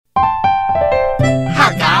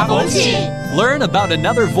起 Learn about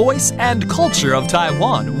another voice and culture of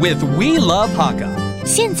Taiwan with We Love Hakka.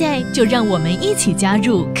 现在就让我们一起加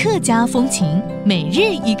入客家风情每日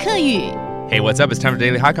一客语。Hey, what's up? It's time for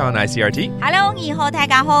Daily Hakka on ICRT. Hello， 你好，大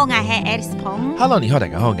家好，我係 Alice 彭。Hello, 你好，大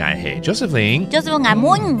家好，我係 Josephine。就是我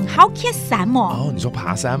問好去山嗎？哦，你說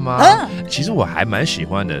爬山嗎？其實我還蠻喜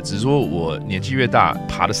歡的，只是說我年紀越大，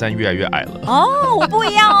爬的山越來越矮了。哦，我不一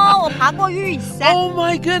樣哦，我爬過玉山。Oh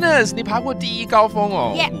my goodness, 你爬過第一高峰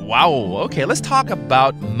哦。Yeah. Wow. Okay, let's talk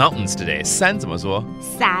about mountains today. 山怎麼說？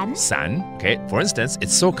山。Okay, for instance,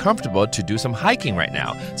 it's so comfortable to do some hiking right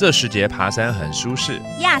now. 這時節爬山很舒適。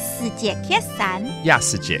亞視節去山。亞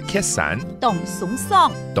視節去山。懂鬆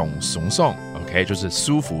鬆。懂鬆鬆。Okay, 就是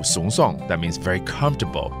舒服鬆鬆。That means very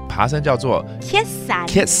comfortable. 爬山叫做去山。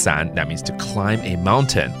去山. That means to climb a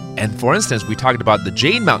mountain. And for instance, we talked about the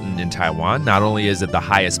Jade Mountain in Taiwan. Not only is it the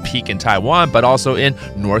highest peak in Taiwan, but also in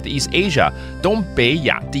Northeast Asia. 東北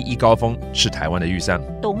亞第一高峰是台灣的玉山。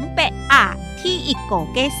東北亞第一個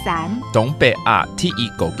嘅山。東北亞第一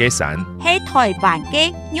個嘅山。係台灣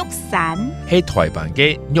嘅玉山。係台灣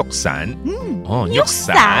嘅玉山。玉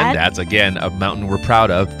山。That's again a mountain we're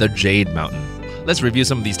proud of, the Jade Mountain. Let's review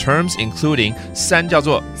some of these terms, including 山叫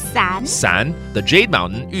做山 the Jade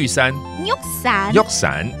Mountain 玉山玉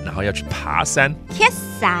山然後要去爬山去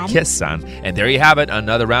山 and there you have it,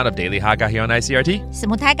 another round of Daily Hakka here on ICRT. 什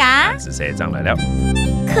麼大家？是誰上來了？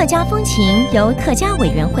客家風情由客家委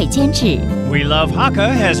員會監製。 We Love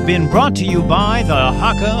Hakka has been brought to you by the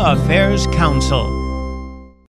Hakka Affairs Council.